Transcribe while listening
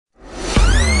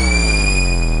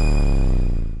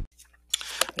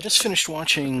I just finished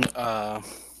watching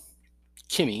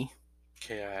KIMI,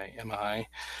 KIMI,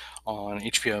 on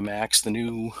HBO Max, the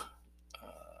new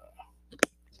uh,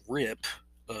 rip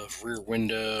of Rear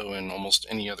Window and almost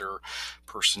any other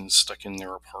person stuck in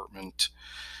their apartment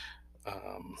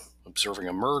um, observing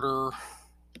a murder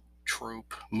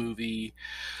trope movie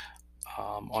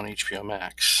on HBO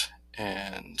Max.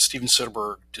 And Steven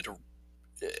Soderbergh did a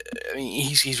I mean,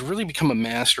 he's really become a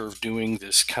master of doing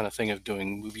this kind of thing of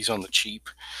doing movies on the cheap,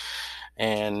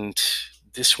 and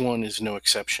this one is no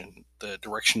exception. The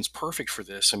direction's perfect for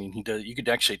this. I mean, he does. You could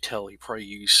actually tell he probably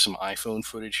used some iPhone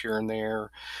footage here and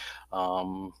there,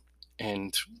 um,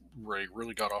 and where he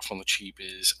really got off on the cheap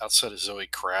is outside of Zoe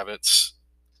Kravitz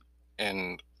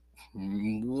and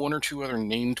one or two other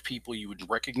named people you would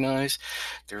recognize.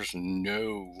 There's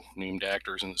no named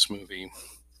actors in this movie,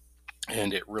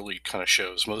 and it really kind of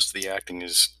shows. Most of the acting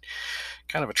is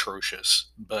kind of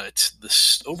atrocious, but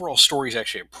overall story is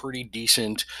actually a pretty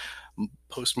decent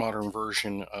postmodern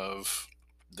version of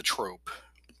the trope.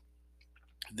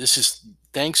 This is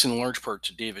thanks in large part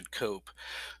to David Cope,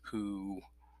 who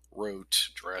wrote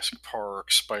Jurassic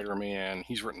Park, Spider Man.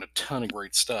 He's written a ton of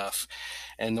great stuff.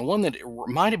 And the one that it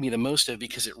reminded me the most of,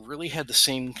 because it really had the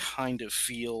same kind of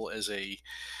feel as a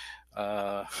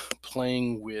uh,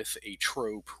 playing with a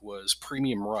trope, was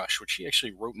Premium Rush, which he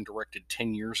actually wrote and directed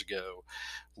 10 years ago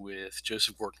with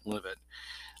Joseph Gordon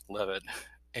Levitt.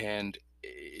 And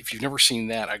if you've never seen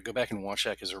that, I'd go back and watch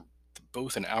that because they're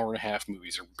both an hour and a half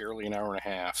movies, or barely an hour and a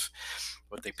half,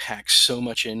 but they pack so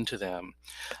much into them.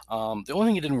 The only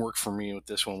thing that didn't work for me with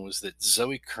this one was that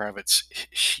Zoe Kravitz,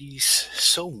 she's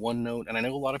so one note, and I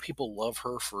know a lot of people love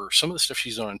her for some of the stuff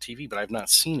she's done on TV, but I've not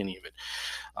seen any of it.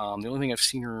 The only thing I've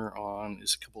seen her on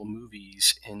is a couple of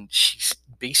movies, and she's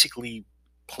basically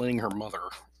playing her mother.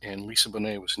 And Lisa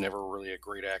Bonet was never really a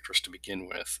great actress to begin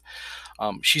with.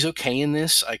 She's okay in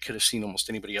this. I could have seen almost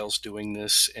anybody else doing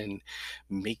this and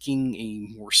making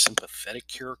a more sympathetic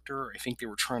character. I think they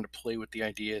were trying to play with the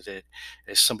idea that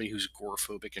as somebody who's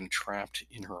agoraphobic and trapped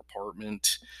in her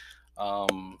apartment,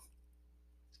 um,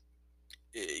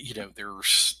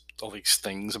 there's all these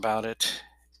things about it.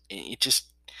 It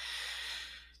just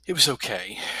it was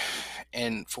okay.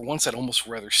 And for once, I'd almost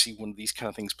rather see one of these kind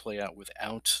of things play out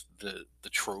without the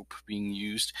trope being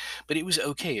used. But it was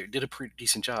okay. It did a pretty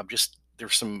decent job. Just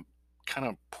there's some kind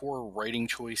of poor writing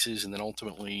choices, and then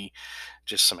ultimately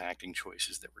just some acting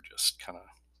choices that were just kind of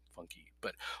funky.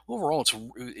 But overall,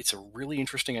 it's a really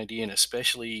interesting idea, and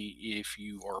especially if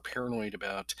you are paranoid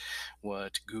about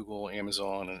what Google,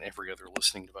 Amazon, and every other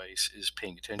listening device is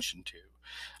paying attention to.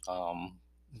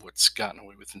 What's gotten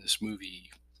away with in this movie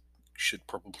should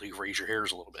probably raise your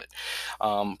hairs a little bit.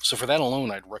 So for that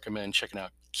alone, I'd recommend checking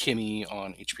out Kimmy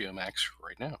on HBO Max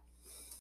right now.